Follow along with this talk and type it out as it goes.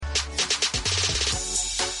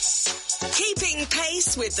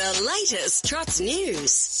us with the latest trots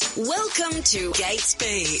news. Welcome to Gate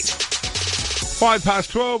Speed.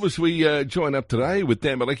 12:05 as we join up today with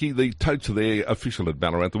Dan Malecki. The totes are there, official at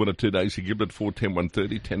Ballarat. The winner 2 days, he Giblet 4.10,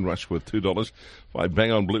 1.30, 10 Rushworth $2, 5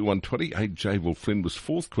 Bang On Blue 1.20, 8 Javel Flynn was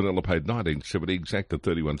fourth, Quinella paid 19.70, exact at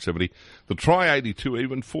 31.70. The try 82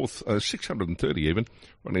 even, fourth 630 even,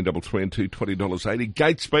 running double 3 and 2, $20.80.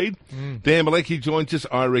 Gate Speed. Dan Malecki joins us.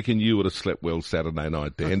 I reckon you would have slept well Saturday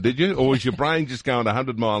night, Dan, did you? Or was your brain just going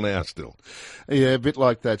 100 mile an hour still? Yeah, a bit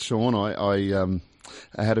like that, Sean.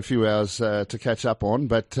 I had a few hours to catch up on,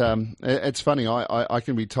 but it's funny. I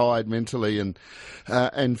can be tired mentally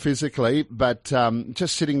and physically, but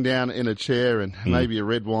just sitting down in a chair and maybe a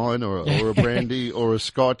red wine or a brandy or a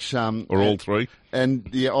scotch, or all three. And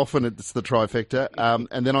yeah, often it's the trifecta.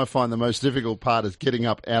 And then I find the most difficult part is getting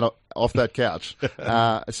up off that couch.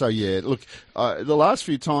 So yeah, look, the last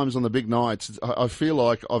few times on the big nights, I feel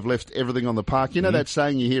like I've left everything on the park. You know that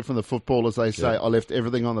saying you hear from the footballers, they say, I left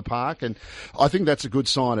everything on the park. And I think that's a good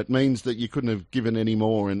sign. It means that you couldn't have given any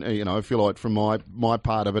more. And, I feel like from my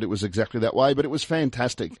part of it, it was exactly that way. But it was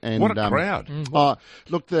fantastic. And what a crowd.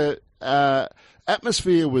 Look, the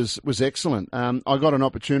atmosphere was excellent. I got an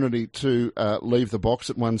opportunity to leave the box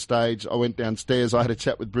at one stage. I went downstairs. I had a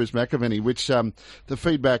chat with Bruce McAvaney, which the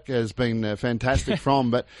feedback has been fantastic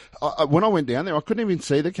from. But when I went down there, I couldn't even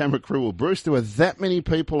see the camera crew or Bruce. There were that many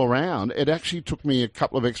people around. It actually took me a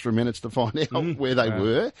couple of extra minutes to find out where they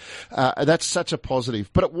were. That's such a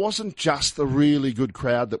positive. But it wasn't just the really good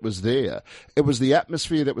crowd that was there. It was the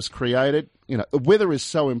atmosphere that was created. The weather is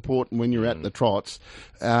so important when you're at the trots,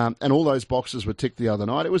 and all those boxes were ticked the other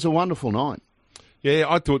night. It was a wonderful night. Yeah,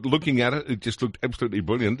 I thought looking at it, it just looked absolutely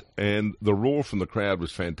brilliant, and the roar from the crowd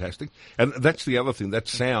was fantastic. And that's the other thing, that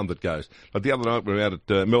sound that goes. Like the other night we were out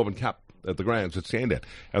at Melbourne Cup at the grounds at Sandown,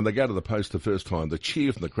 and they go to the post the first time, the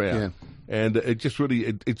cheer from the crowd, and it just really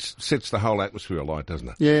it sets the whole atmosphere alight, doesn't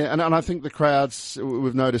it? Yeah, and I think the crowds,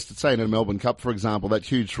 we've noticed, say in a Melbourne Cup, for example, that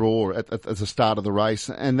huge roar at the start of the race,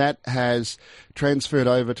 and that has transferred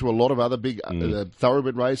over to a lot of other big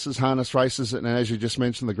thoroughbred races, harness races, and as you just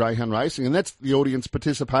mentioned, the greyhound racing, and that's the audience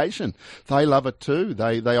participation. They love it too.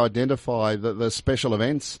 They identify the special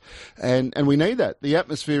events, and we need that. The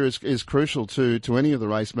atmosphere is crucial to any of the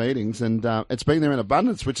race meetings, and it's been there in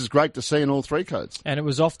abundance, which is great to see in all three codes. And it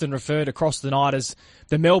was often referred across the night as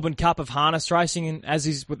the Melbourne Cup of harness racing, and as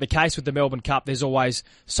is with the case with the Melbourne Cup, there's always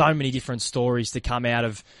so many different stories to come out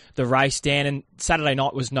of the race, Dan, and Saturday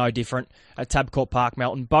night was no different at Tabcorp Park,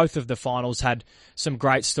 Melton. Both of the finals had some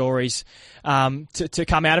great stories to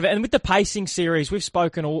come out of it. And with the pacing series, we've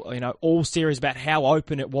spoken all series about how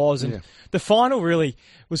open it was, and the final really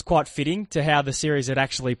was quite fitting to how the series had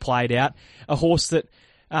actually played out. A horse that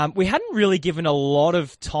we hadn't really given a lot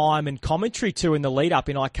of time and commentary to in the lead-up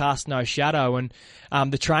in I Cast No Shadow, and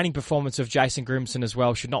the training performance of Jason Grimson as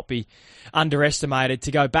well should not be underestimated.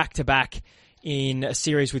 To go back-to-back in a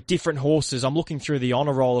series with different horses, I'm looking through the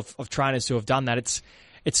honour roll of trainers who have done that.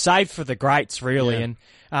 It's saved for the greats, really, and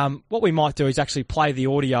what we might do is actually play the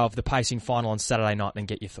audio of the pacing final on Saturday night and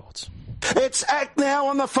get your thoughts. It's Act Now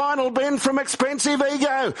on the final bend from Expensive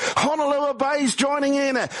Ego. Honolulu Bay's joining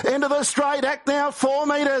in. Into the straight. Act Now 4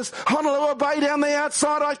 metres. Honolulu Bay down the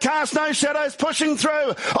outside. I Cast No Shadows pushing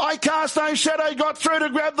through. I Cast No Shadow got through to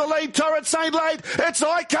grab the lead. Torrid St. Late. It's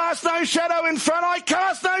I Cast No Shadow in front. I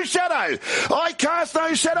Cast No Shadow. I Cast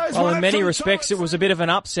No Shadows. Well, in many respects, it was a bit of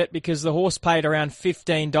an upset because the horse paid around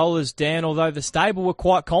 $15, Dan, although the stable were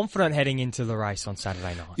quite confident heading into the race on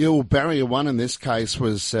Saturday night. Yeah, well, barrier one in this case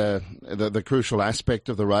was the crucial aspect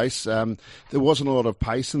of the race. There wasn't a lot of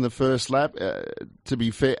pace in the first lap. To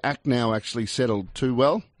be fair, Act Now actually settled too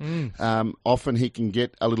well. Often he can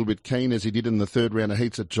get a little bit keen, as he did in the third round of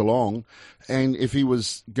heats at Geelong. And if he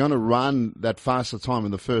was going to run that faster time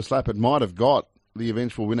in the first lap, it might have got the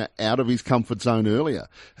eventual winner out of his comfort zone earlier.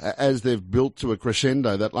 As they've built to a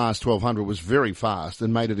crescendo, that last 1200 was very fast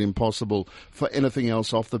and made it impossible for anything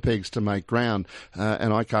else off the pegs to make ground.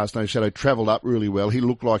 And I Cast No Shadow travelled up really well. He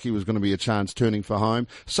looked like he was going to be a chance turning for home.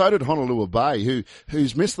 So did Honolulu Bay,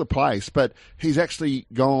 who's missed the place, but he's actually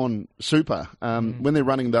gone super. When they're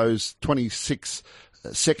running those 26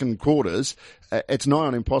 second quarters, it's nigh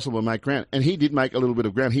on impossible to make ground. And he did make a little bit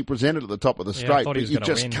of ground. He presented at the top of the straight, but you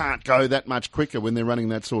just can't go that much quicker when they're running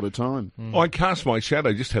that sort of time. I Cast My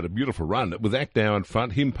Shadow just had a beautiful run with Act Now in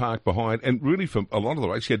front, him parked behind, and really for a lot of the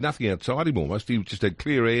race, he had nothing outside him almost. He just had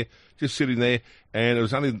clear air, just sitting there, and it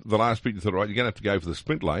was only the last bit you thought, right, you're going to have to go for the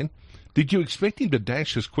sprint lane. Did you expect him to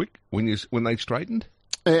dash as quick when they straightened?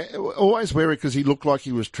 Always wary because he looked like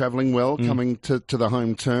he was travelling well coming to the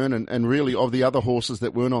home turn, and really of the other horses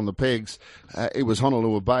that weren't on the pegs, it was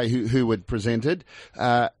Honolulu Bay who had presented.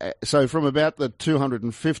 So from about the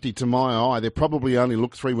 250 to my eye, there probably only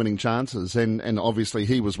looked 3 winning chances, and obviously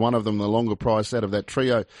he was one of them, the longer price out of that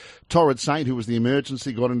trio. Torrid Saint, who was the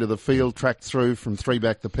emergency, got into the field, tracked through from 3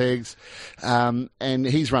 back the pegs, and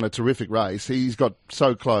he's run a terrific race. He's got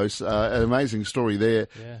so close. An amazing story there.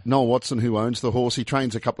 Yeah. Noel Watson, who owns the horse, he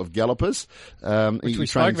trains a couple of gallopers. Which we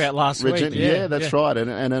spoke about last week. Yeah, that's right. And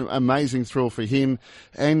an amazing thrill for him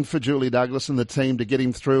and for Julie Douglas and the team to get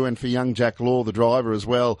him through, and for young Jack Law, the driver, as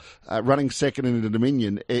well. Running second in the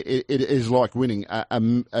Dominion, it is like winning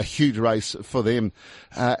a huge race for them.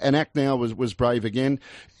 And Act Now was brave again.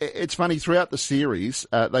 It's funny, throughout the series,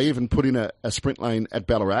 they even put in a sprint lane at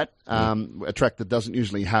Ballarat, a track that doesn't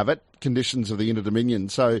usually have it. Conditions of the Inter-Dominion.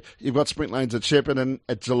 So you've got sprint lanes at Shepparton,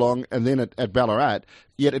 at Geelong, and then at Ballarat,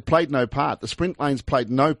 yet it played no part. The sprint lanes played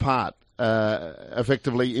no part,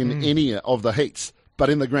 effectively, in any of the heats. But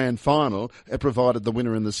in the grand final, it provided the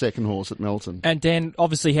winner in the second horse at Melton. And Dan,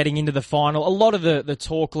 obviously heading into the final, a lot of the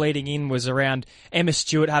talk leading in was around Emma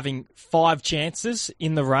Stewart having 5 chances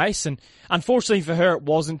in the race. And unfortunately for her, it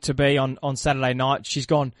wasn't to be on Saturday night. She's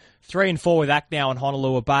gone 3 and 4 with Act Now and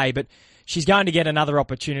Honolulu Bay. But she's going to get another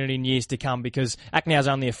opportunity in years to come, because Act Now's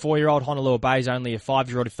only a 4-year-old, Honolulu Bay's only a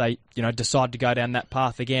 5-year-old if they, decide to go down that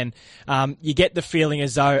path again. You get the feeling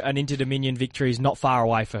as though an Inter-Dominion victory is not far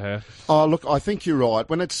away for her. Oh, look, I think you're right.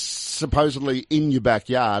 When it's supposedly in your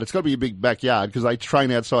backyard, it's got to be a big backyard because they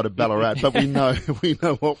train outside of Ballarat, but we know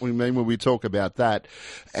what we mean when we talk about that.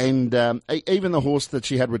 And even the horse that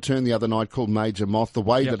she had returned the other night called Major Moth, the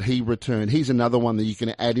way that he returned, he's another one that you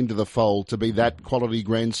can add into the fold to be that quality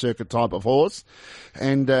Grand Circuit type of horse.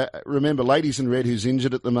 And remember, Ladies in Red, who's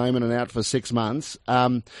injured at the moment and out for 6 months.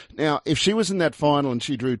 Now, if she was in that final and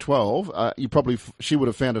she drew 12, she would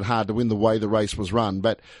have found it hard to win the way the race was run.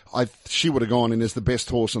 But she would have gone in as the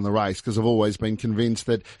best horse in the race, because I've always been convinced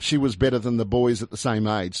that she was better than the boys at the same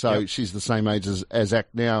age. So she's the same age as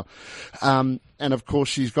Act Now. And of course,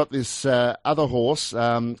 she's got this other horse,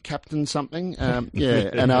 Captain something.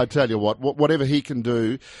 And I tell you whatever he can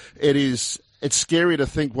do, it's scary to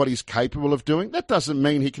think what he's capable of doing. That doesn't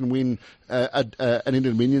mean he can win an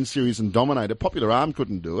Inter-Dominion series and dominate it. Popular Arm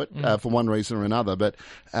couldn't do it for one reason or another. But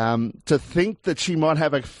to think that she might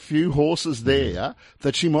have a few horses there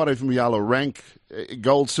that she might even be able to rank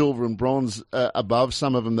gold, silver and bronze above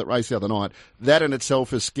some of them that raced the other night, that in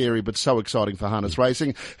itself is scary, but so exciting for harness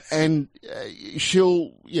racing. And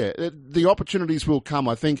the opportunities will come,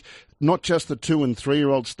 I think, not just the 2 and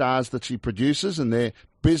 3-year-old stars that she produces, and their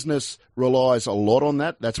business relies a lot on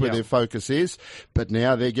that. That's where their focus is. But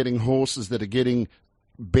now they're getting horses that are getting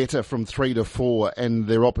better from 3 to 4, and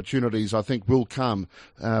their opportunities, I think, will come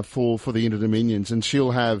for the Inter-Dominions. And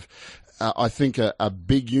she'll have, I think, a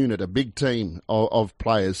big unit, a big team of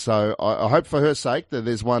players. So I hope for her sake that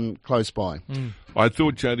there's one close by. I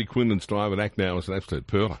thought Jodie Quinlan's drive at Act Now was an absolute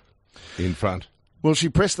pearler in front. Well, she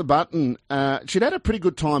pressed the button. She'd had a pretty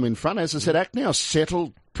good time in front. As I said, Act Now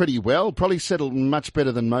settled pretty well, probably settled much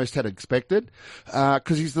better than most had expected,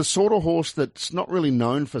 because he's the sort of horse that's not really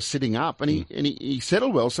known for sitting up, and he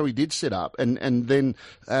settled well, so he did sit up, and then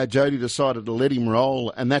Jodie decided to let him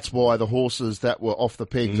roll, and that's why the horses that were off the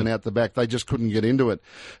pegs and out the back, they just couldn't get into it.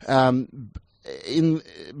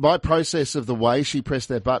 By process of the way she pressed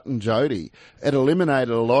that button, Jodie, it eliminated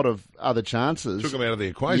a lot of other chances. Took him out of the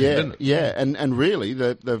equation, didn't it? Yeah, and really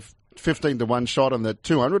the 15 to 1 shot and the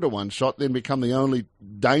 200 to 1 shot then become the only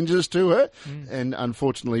dangers to her. And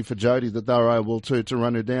unfortunately for Jodie, that they were able to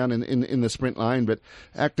run her down in the sprint lane. But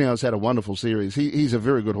Act Now has had a wonderful series. He's a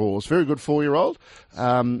very good horse, very good 4-year-old.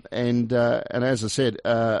 And as I said,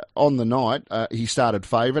 on the night, he started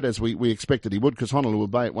favourite, as we expected he would, because Honolulu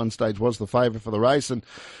Bay at one stage was the favourite for the race. And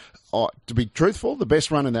to be truthful, the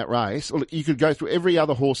best run in that race, you could go through every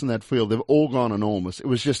other horse in that field. They've all gone enormous. It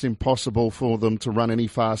was just impossible for them to run any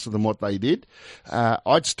faster than what they did.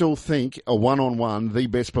 I'd still think a one-on-one, the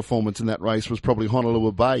best performance in that race was probably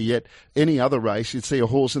Honolulu Bay. Yet any other race, you'd see a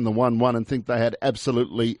horse in the 1-1 and think they had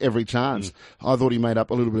absolutely every chance. I thought he made up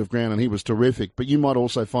a little bit of ground and he was terrific. But you might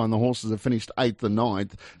also find the horses that finished 8th and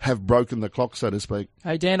 9th have broken the clock, so to speak.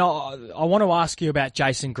 Hey, Dan, I want to ask you about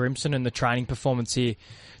Jason Grimson and the training performance here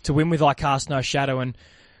to win with I Cast No Shadow. And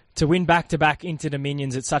to win back-to-back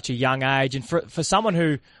Inter-Dominions at such a young age, and for someone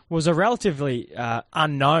who was a relatively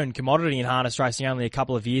unknown commodity in harness racing only a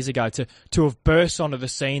couple of years ago, to have burst onto the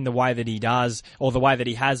scene the way that he does, or the way that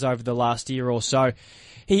he has over the last year or so.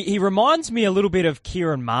 He reminds me a little bit of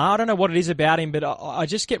Kieran Maher. I don't know what it is about him, but I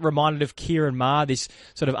just get reminded of Kieran Maher, this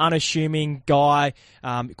sort of unassuming guy,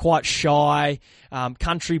 quite shy,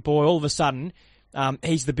 country boy. All of a sudden,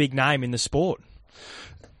 he's the big name in the sport.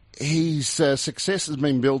 His success has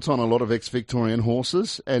been built on a lot of ex-Victorian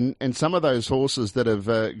horses, and some of those horses that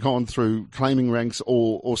have gone through claiming ranks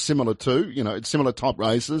or similar to, similar type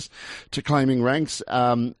races to claiming ranks.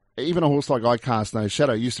 Even a horse like I Cast No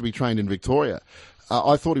Shadow used to be trained in Victoria.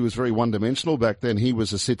 I thought he was very one-dimensional back then. He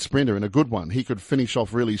was a sit sprinter and a good one. He could finish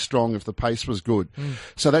off really strong if the pace was good.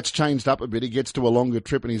 So that's changed up a bit. He gets to a longer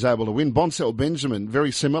trip and he's able to win. Bonsell Benjamin,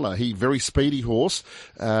 very similar. Very speedy horse.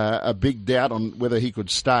 A big doubt on whether he could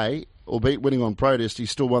stay. Albeit winning on protest, he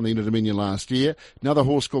still won the Inter-Dominion last year. Another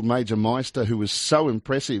horse called Major Meister, who was so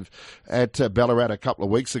impressive at Ballarat a couple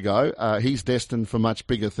of weeks ago. He's destined for much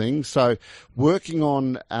bigger things. So working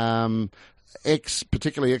on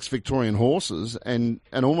particularly ex-Victorian horses and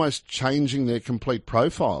almost changing their complete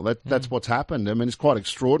profile. That's what's happened. I mean, it's quite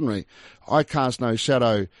extraordinary. I Cast No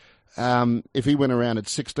Shadow, if he went around at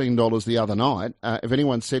 $16 the other night, if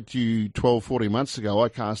anyone said to you 12-14 months ago, I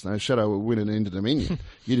Cast No Shadow will win an Inter-Dominion,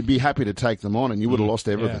 you'd be happy to take them on and you would have lost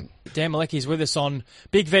everything. Yeah. Dan Malecki's with us on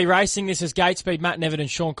Big V Racing. This is Gatespeed. Matt Nevin and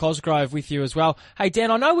Sean Cosgrove with you as well. Hey,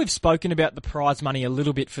 Dan, I know we've spoken about the prize money a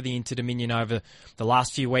little bit for the Inter-Dominion over the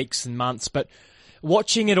last few weeks and months, but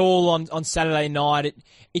watching it all on Saturday night,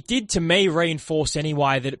 it did to me reinforce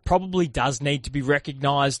anyway that it probably does need to be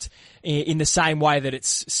recognised in the same way that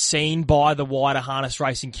it's seen by the wider harness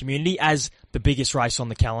racing community as the biggest race on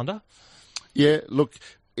the calendar. Yeah, look,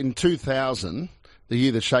 in 2000, the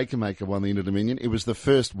year the Shaker Maker won the Inter-Dominion, it was the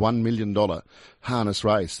first $1 million harness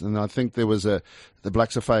race. And I think there was the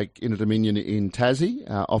Blacks Are Fake Inter-Dominion in Tassie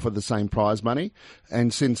offered the same prize money.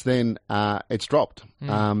 And since then, it's dropped.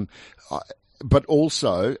 But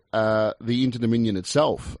also the Inter-Dominion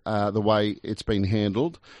itself, the way it's been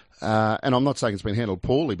handled. And I'm not saying it's been handled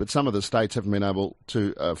poorly, but some of the states haven't been able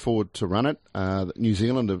to afford to run it. New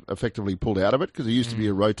Zealand have effectively pulled out of it because it used to be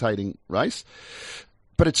a rotating race.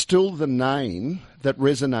 But it's still the name that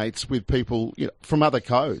resonates with people from other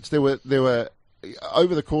codes. There were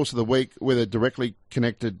over the course of the week, whether directly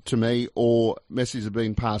connected to me or messages have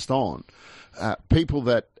been passed on, people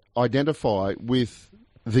that identify with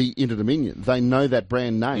the Inter-Dominion. They know that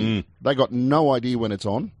brand name. They got no idea when it's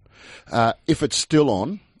on, if it's still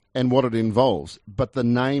on, and what it involves. But the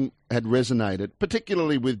name had resonated,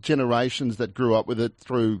 particularly with generations that grew up with it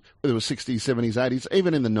through the 60s, 70s, 80s,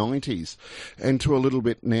 even in the 90s, and to a little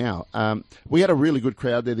bit now. We had a really good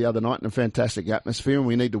crowd there the other night and a fantastic atmosphere, and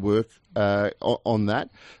we need to work on that.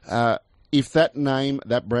 If that name,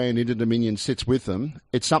 that brand, Inter-Dominion, sits with them,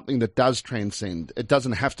 it's something that does transcend. It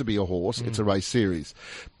doesn't have to be a horse. It's a race series.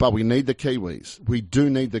 But we need the Kiwis. We do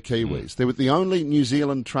need the Kiwis. They were the only New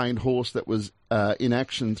Zealand-trained horse that was in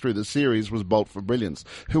action through the series was Bolt for Brilliance,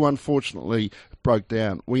 who unfortunately broke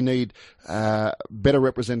down. We need better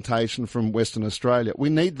representation from Western Australia. We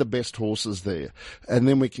need the best horses there. And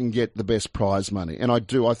then we can get the best prize money. And I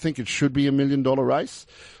think it should be $1 million race.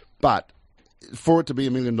 But for it to be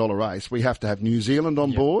 $1 million race, we have to have New Zealand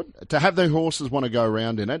on board, to have their horses want to go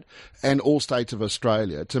around in it, and all states of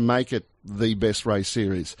Australia to make it the best race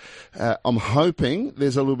series. I'm hoping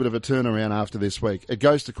there's a little bit of a turnaround after this week. It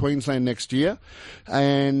goes to Queensland next year,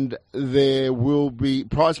 and there will be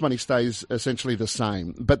prize money stays essentially the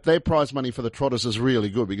same, but their prize money for the trotters is really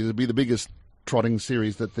good because it'll be the biggest trotting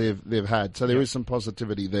series that they've had. So there is some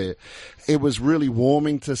positivity there. It was really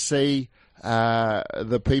warming to see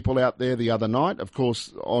the people out there the other night, of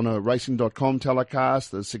course, on a racing.com telecast,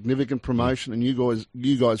 the significant promotion, and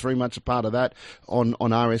you guys very much a part of that on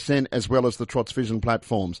RSN, as well as the Trots Vision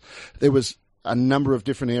platforms. There was a number of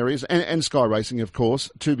different areas, and Sky Racing, of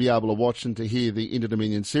course, to be able to watch and to hear the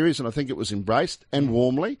Inter-Dominion series, and I think it was embraced and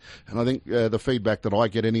warmly, and I think the feedback that I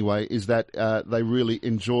get anyway is that they really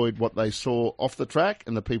enjoyed what they saw off the track,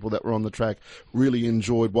 and the people that were on the track really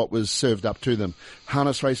enjoyed what was served up to them.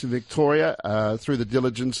 Harness Racing Victoria, through the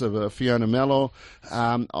diligence of Fiona Mello,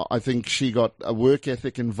 I think she got a work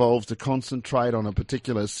ethic involved to concentrate on a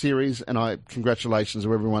particular series, and congratulations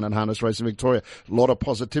to everyone at Harness Racing Victoria. A lot of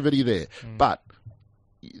positivity there. But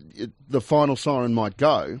the final siren might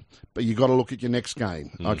go, but you got to look at your next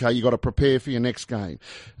game. Okay, you got to prepare for your next game.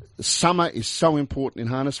 Summer is so important in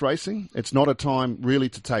harness racing. It's not a time really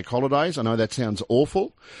to take holidays. I know that sounds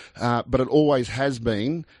awful, but it always has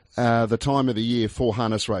been the time of the year for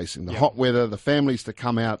harness racing. The hot weather, the families to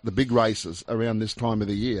come out, the big races around this time of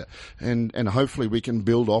the year, and hopefully we can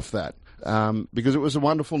build off that. Because it was a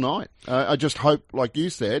wonderful night. I just hope, like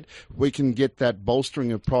you said, we can get that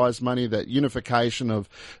bolstering of prize money, that unification of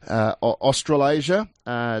Australasia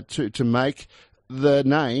to make the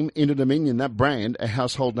name Inter-Dominion, that brand, a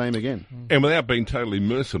household name again. And without being totally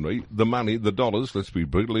mercenary, the money, the dollars, let's be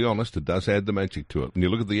brutally honest, it does add the magic to it. When you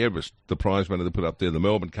look at the Everest, the prize money they put up there, the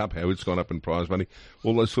Melbourne Cup, how it's gone up in prize money,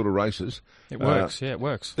 all those sort of races. It works, it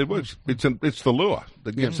works. It works. It's the lure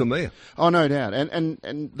that gets them there. Oh, no doubt.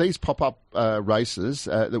 And these pop-up races,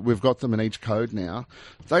 that we've got them in each code now,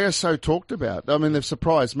 they are so talked about. I mean, they've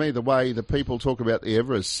surprised me the way the people talk about the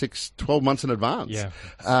Everest 12 months in advance.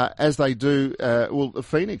 As they do, the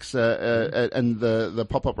Phoenix and the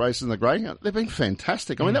pop-up races and the Greyhound, they've been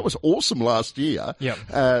fantastic. I mean, that was awesome last year.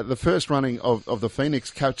 The first running of the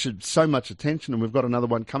Phoenix captured so much attention, and we've got another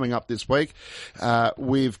one coming up this week.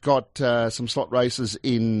 We've got some slot races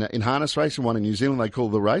in harness racing, one in New Zealand they call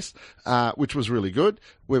the race, which was really good.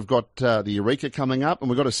 We've got the Eureka coming up, and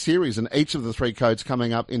we've got a series in each of the three codes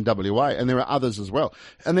coming up in WA, and there are others as well.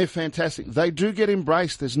 And they're fantastic. They do get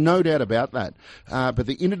embraced, there's no doubt about that. But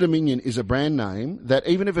the Inter-Dominion is a brand name that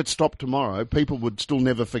even if it stopped tomorrow, people would still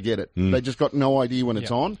never forget it. They just got no idea when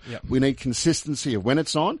it's on. We need consistency of when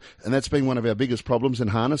it's on, and that's been one of our biggest problems in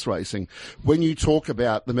harness racing. When you talk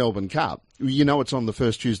about the Melbourne Cup, you know it's on the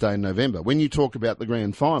first Tuesday in November. When you talk about the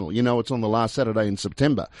grand final, you know it's on the last Saturday in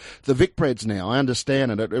September. The Vicbreds now, I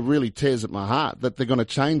understand, and it really tears at my heart that they're going to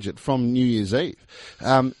change it from New Year's Eve.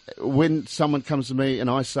 When someone comes to me and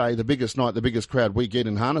I say the biggest night, the biggest crowd we get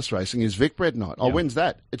in harness racing is Vicbred night. Oh, when's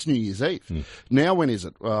that? It's New Year's Eve. Now when is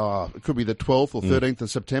it? It could be the 12th or 13th of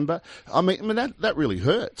September. I mean that really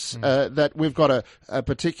hurts, that we've got a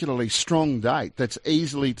particularly strong date that's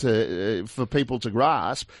easily for people to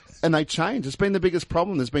grasp, and they change. It's been the biggest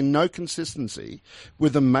problem. There's been no consistency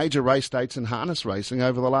with the major race dates in harness racing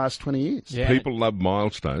over the last 20 years. People love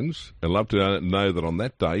milestones and love to know that on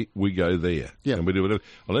that day we go there. And we do it.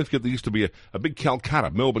 I'll never forget, there used to be a big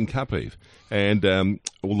Calcutta Melbourne Cup Eve, and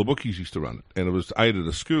all the bookies used to run it, and it was aided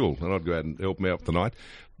a school, and I'd go out and help them out for the night.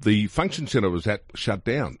 The function centre was shut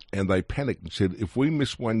down, and they panicked and said, if we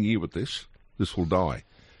miss 1 year with this will die.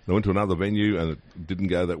 I went to another venue and it didn't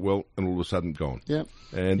go that well, and all of a sudden gone.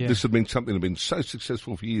 This had been something that had been so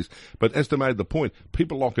successful for years. But as they made the point,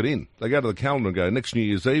 people lock it in. They go to the calendar and go, next New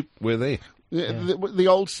Year's Eve, we're there. The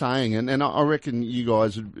old saying, and I reckon you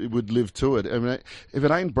guys would live to it. I mean, if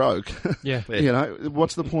it ain't broke, you know,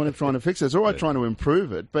 what's the point of trying to fix it? It's all right trying to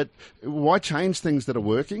improve it, but why change things that are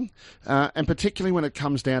working? And particularly when it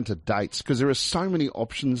comes down to dates, because there are so many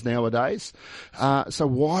options nowadays. So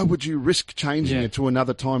why would you risk changing it to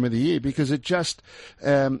another time of the year? Because it just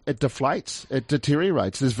it deflates, it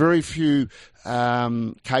deteriorates. There's very few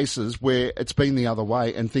cases where it's been the other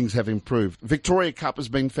way and things have improved. Victoria Cup has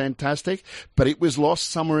been fantastic, but it was lost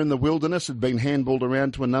somewhere in the wilderness. It had been handballed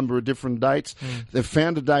around to a number of different dates. They've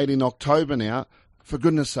found a date in October now. For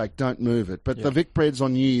goodness sake, don't move it. But the Vicbreds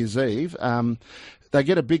on New Year's Eve, they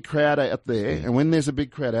get a big crowd out there, and when there's a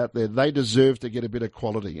big crowd out there, they deserve to get a bit of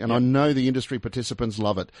quality. And I know the industry participants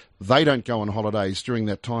love it. They don't go on holidays during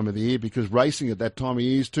that time of the year because racing at that time of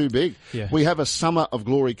year is too big. We have a Summer of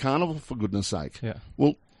Glory Carnival, for goodness sake.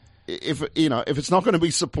 Well, if it's not going to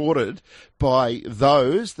be supported by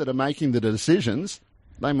those that are making the decisions,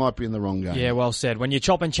 they might be in the wrong game. Yeah, well said. When you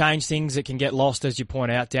chop and change things, it can get lost, as you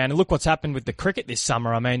point out, Dan. And look what's happened with the cricket this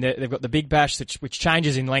summer. I mean, they've got the Big Bash, which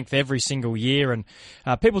changes in length every single year, and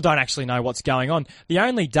people don't actually know what's going on. The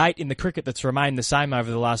only date in the cricket that's remained the same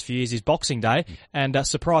over the last few years is Boxing Day, and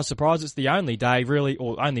surprise, surprise, it's the only day really,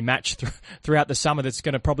 or only match throughout the summer that's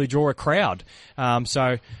going to probably draw a crowd.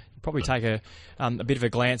 So probably take a bit of a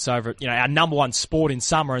glance over, our number one sport in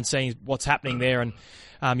summer and seeing what's happening there, and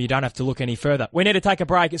you don't have to look any further. We need to take a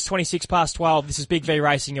break. It's 12:26. This is Big V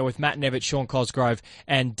Racing with Matt Nevitt, Sean Cosgrove,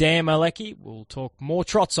 and Dan Malecki. We'll talk more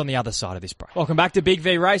trots on the other side of this break. Welcome back to Big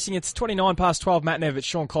V Racing. It's 12:29. Matt Nevitt,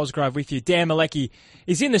 Sean Cosgrove with you. Dan Malecki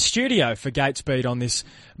is in the studio for Gate Speed on this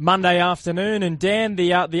Monday afternoon. And Dan,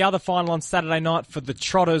 the other final on Saturday night for the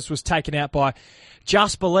Trotters was taken out by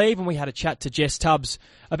Just Believe, and we had a chat to Jess Tubbs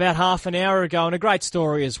about half an hour ago, and a great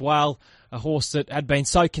story as well. A horse that had been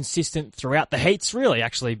so consistent throughout the heats, really,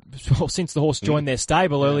 actually, since the horse joined their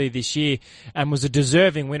stable earlier this year, and was a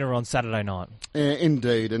deserving winner on Saturday night.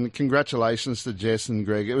 Indeed, and congratulations to Jess and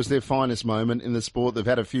Greg. It was their finest moment in the sport. They've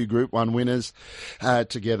had a few Group 1 winners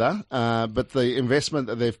together, but the investment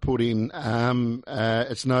that they've put in,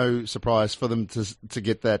 it's no surprise for them to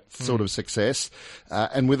get that sort of success.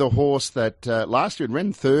 And with a horse that last year had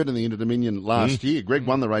ran third in the Inter-Dominion last year. Greg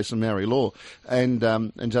won the race on Mary Law, and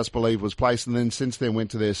Just Believe was placed, and then since then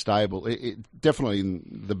went to their stable. It definitely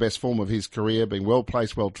in the best form of his career, being well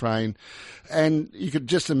placed, well trained, and you could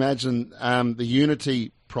just imagine the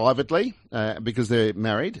unity privately because they're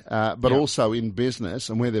married, but also in business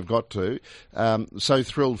and where they've got to. So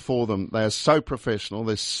thrilled for them. They are so professional.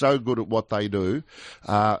 They're so good at what they do.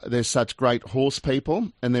 They're such great horse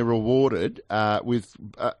people, and they're rewarded with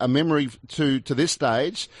a memory to this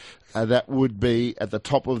stage. That would be at the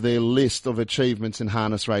top of their list of achievements in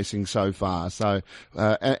harness racing so far. So,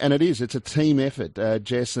 and it's a team effort.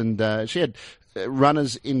 Jess and she had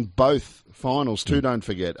runners in both finals too, don't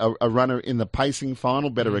forget. A runner in the pacing final,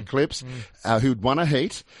 Better Eclipse, who'd won a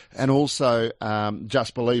heat, and also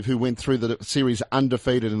Just Believe, who went through the series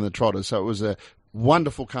undefeated in the Trotters. So it was a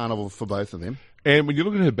wonderful carnival for both of them. And when you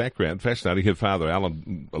look at her background, fascinating. Her father,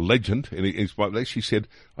 Alan, a legend, and she said,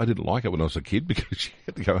 I didn't like it when I was a kid because she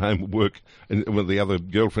had to go home and work and when the other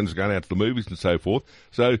girlfriends were going out to the movies and so forth.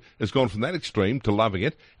 So it's gone from that extreme to loving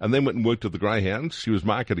it, and then went and worked at the Greyhounds. She was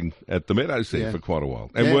marketing at the Meadows there for quite a while,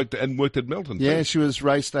 and worked at Melton too. Yeah, she was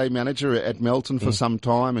race day manager at Melton for some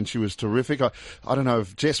time, and she was terrific. I don't know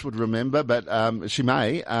if Jess would remember, but she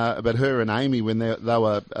may. But her and Amy, when they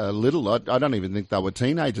were little, I don't even think they were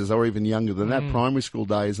teenagers. They were even younger than that. Primary school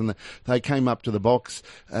days, and they came up to the box.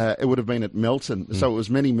 It would have been at Melton, so it was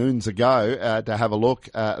many moons ago to have a look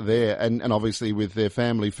there, and obviously with their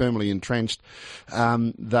family firmly entrenched,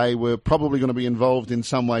 they were probably going to be involved in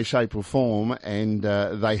some way, shape or form, and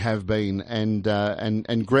they have been.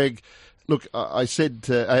 And Greg, look, I said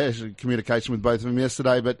I had communication with both of them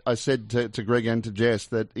yesterday, but I said to Greg and to Jess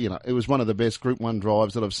that, it was one of the best Group 1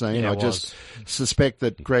 drives that I've seen. I just suspect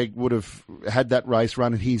that Greg would have had that race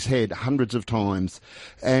run in his head hundreds of times,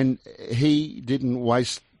 and he didn't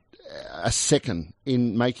waste a second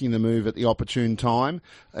in making the move at the opportune time.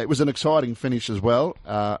 It was an exciting finish as well.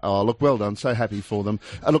 Well done. So happy for them.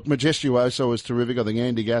 Majestuoso was terrific. I think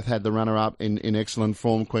Andy Gath had the runner-up in excellent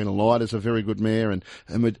form. Queen Elida is a very good mare, and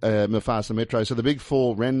Mufasa Metro. So the big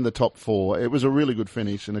four ran the top four. It was a really good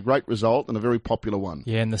finish and a great result and a very popular one.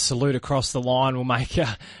 Yeah, and the salute across the line will make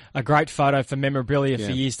a great photo for memorabilia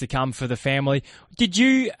for years to come for the family. Did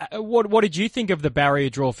you? What did you think of the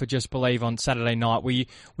barrier draw for Just Believe on Saturday night? Were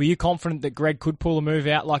you confident that Greg could pull a move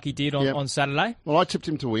out like he did on Saturday? Well, I tipped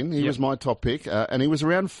him to win. He was my top pick, and he was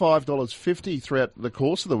around $5.50 throughout the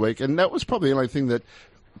course of the week, and that was probably the only thing that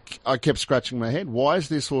I kept scratching my head. Why is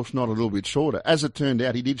this horse not a little bit shorter? As it turned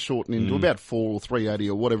out, he did shorten into about 4 or 380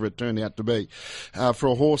 or whatever it turned out to be for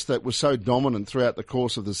a horse that was so dominant throughout the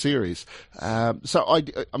course of the series. So, I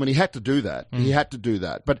mean, he had to do that. He had to do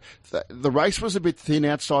that. But the race was a bit thin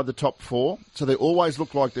outside the top four, so they always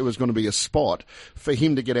looked like there was going to be a spot for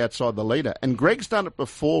him to get outside the leader. And Greg's done it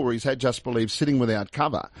before where he's had Just Believe sitting without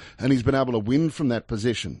cover, and he's been able to win from that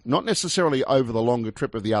position. Not necessarily over the longer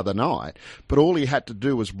trip of the other night, but all he had to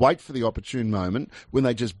do was wait for the opportune moment when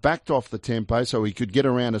they just backed off the tempo so he could get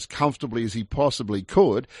around as comfortably as he possibly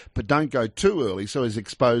could, but don't go too early so he's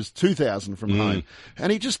exposed 2,000 from home.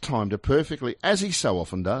 And he just timed it perfectly, as he so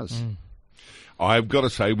often does. I've got to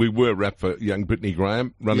say, we were wrapped for young Brittany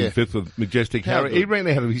Graham, running fifth with Majestic Harry. He ran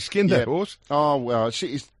out of his skin, that horse. Oh, well,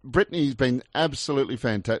 Brittany's been absolutely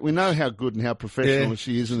fantastic. We know how good and how professional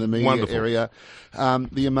she is in the media area.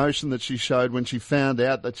 The emotion that she showed when she found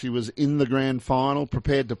out that she was in the grand final,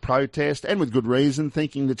 prepared to protest, and with good reason,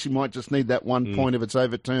 thinking that she might just need that 1 point if it's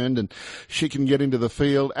overturned and she can get into the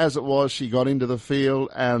field. As it was, she got into the field,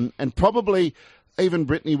 and probably even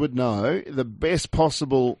Brittany would know the best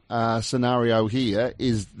possible scenario here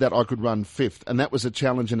is that I could run fifth, and that was a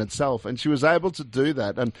challenge in itself, and she was able to do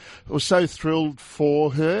that, and I was so thrilled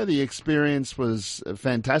for her. The experience was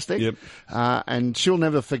fantastic, and she'll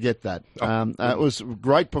never forget that. It was a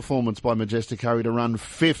great performance by Majestic Harry to run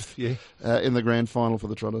fifth in the grand final for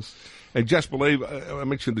the Trotters. And Just Believe, I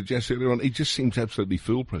mentioned to Jess earlier on, he just seems absolutely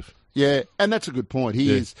foolproof. Yeah, and that's a good point.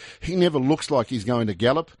 He never looks like he's going to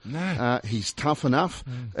gallop. No. He's tough enough.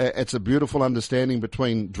 It's a beautiful understanding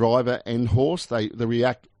between driver and horse. They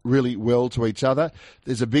react really well to each other.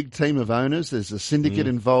 There's a big team of owners. There's a syndicate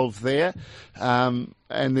involved there. And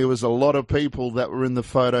there was a lot of people that were in the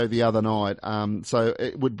photo the other night. So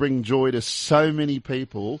it would bring joy to so many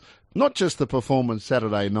people, not just the performance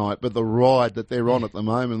Saturday night, but the ride that they're on at the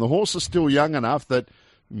moment. The horse is still young enough that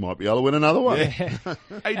you might be able to win another one. Yeah.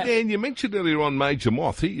 Hey, Dan, you mentioned earlier on Major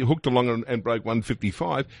Moth. He hooked along and broke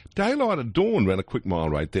 155. Daylight at Dawn ran a quick mile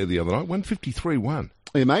rate there the other night, 153.1.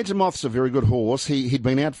 Yeah, Major Moth's a very good horse. He'd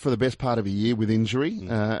been out for the best part of a year with injury,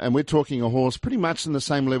 and we're talking a horse pretty much in the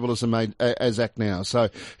same level as Act Now. So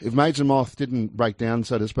if Major Moth didn't break down,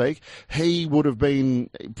 so to speak, he would have been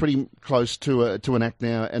pretty close to an Act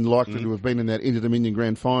Now and likely to have been in that Inter-Dominion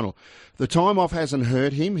Grand Final. The time off hasn't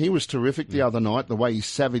hurt him. He was terrific the other night, the way he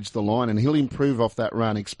savaged the line, and he'll improve off that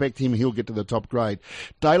run. Expect him, he'll get to the top grade.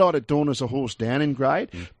 Daylight at Dawn is a horse down in grade,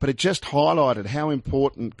 but it just highlighted how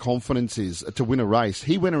important confidence is to win a race.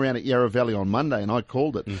 He went around at Yarra Valley on Monday, and I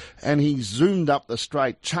called it, and he zoomed up the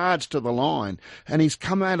straight, charged to the line, and he's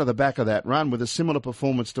come out of the back of that run with a similar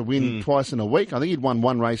performance to win twice in a week. I think he'd won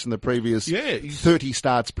one race in the previous 30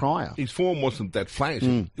 starts prior. His form wasn't that flash.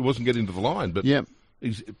 It wasn't getting to the line, but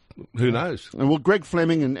who knows? And well, Greg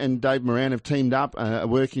Fleming and Dave Moran have teamed up, are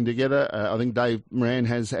working together. I think Dave Moran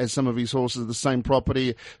has some of his horses at the same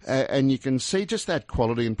property, and you can see just that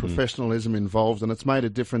quality and professionalism involved, and it's made a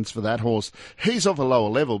difference for that horse. He's of a lower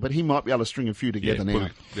level, but he might be able to string a few together now.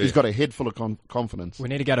 He's got a head full of confidence. We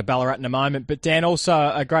need to go to Ballarat in a moment, but Dan,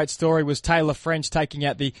 also a great story was Taylor French taking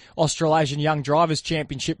out the Australasian Young Drivers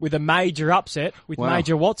Championship with a major upset with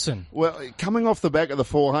Major Watson. Well, coming off the back of the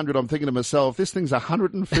 400, I'm thinking to myself, this thing's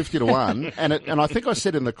 150 to 1, and I think I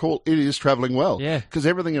said in the call, it is travelling well. Yeah. Because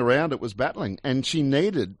everything around it was battling, and she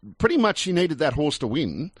needed that horse to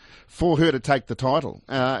win for her to take the title.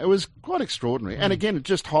 It was quite extraordinary. And again, it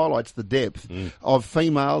just highlights the depth of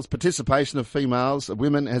females, participation of females,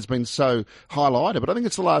 women has been so highlighted. But I think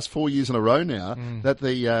it's the last 4 years in a row now that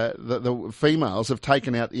the females have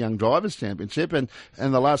taken out the Young Drivers Championship, and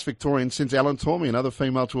the last Victorian since Alan Tormey, another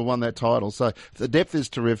female to have won that title. So the depth is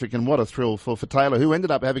terrific, and what a thrill for Taylor, who ended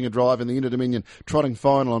up having a drive in the Inter-Dominion trotting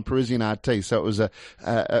final on Parisian RT. So it was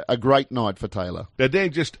a great night for Taylor. Now,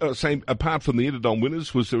 Dan, just saying, apart from the Interdom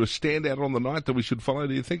winners, was there a standout on the night that we should follow,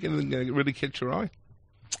 do you think? Anything really catch your eye?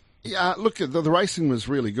 Yeah, look, the racing was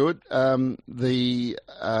really good. The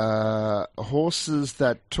horses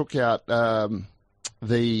that took out I'm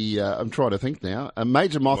trying to think now.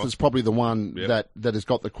 Major Moth is probably the one that has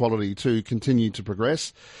got the quality to continue to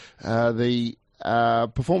progress. The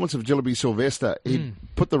performance of Jillaby Sylvester, he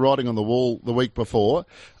put the writing on the wall the week before.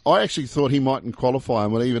 I actually thought he mightn't qualify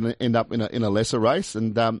and would even end up in a lesser race,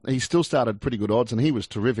 and he still started pretty good odds, and he was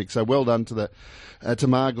terrific. So well done to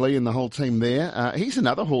Marg Lee and the whole team there. He's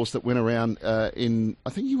another horse that went around I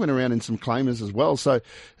think he went around in some claimers as well. So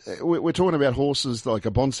we're talking about horses like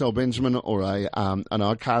a Bonsell Benjamin or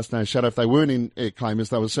I Cast No Shadow. If they weren't in claimers,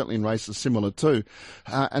 they were certainly in races similar too.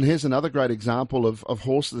 And here's another great example of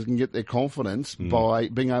horses that can get their confidence by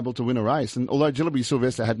being able to win a race. And although Jillaby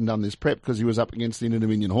Sylvester hadn't done this prep because he was up against the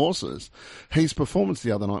Inter-Dominion horses, his performance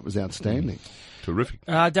the other night was outstanding. Terrific.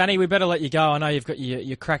 Danny, we better let you go. I know you've got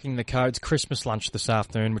you're cracking the codes Christmas lunch this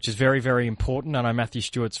afternoon, which is very, very important. I know Matthew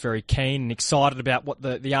Stewart's very keen and excited about what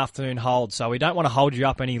the afternoon holds, so we don't want to hold you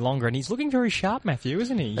up any longer. And he's looking very sharp, Matthew,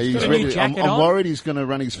 isn't he? He's got a ready. new jacket I'm on. worried he's going to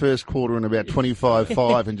run his first quarter in about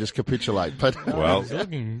 25.5 and just capitulate. But well,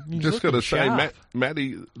 he's just got to say, sharp.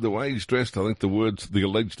 Matty, the way he's dressed, I think the words "the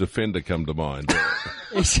alleged offender" come to mind.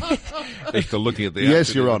 After looking at the yes,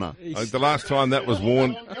 outfit, Your Honour. The last time that was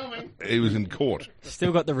worn, he was in court.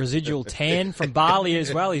 Still got the residual tan from Bali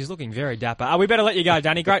as well. He's looking very dapper. We better let you go,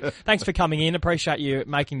 Danny. Great. Thanks for coming in. Appreciate you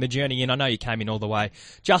making the journey in. I know you came in all the way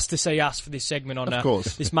just to see us for this segment on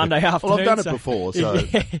this Monday afternoon. Well, I've done it before, so.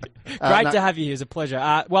 Great to have you here. It's a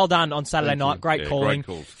pleasure. Well done on Saturday night. Great calling.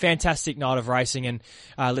 Great Fantastic night of racing, and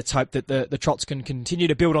let's hope that the trots can continue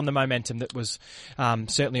to build on the momentum that was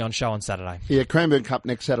certainly on show on Saturday. Yeah, Cranbourne Cup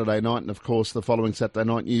next Saturday night, and of course the following Saturday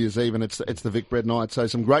night, New Year's Eve, and it's the Vic Bread night. So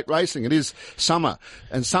some great racing. It is summer,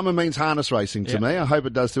 and summer means harness racing to me. I hope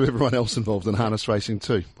it does to everyone else involved in harness racing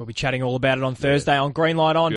too. We'll be chatting all about it on Thursday on Greenlight On.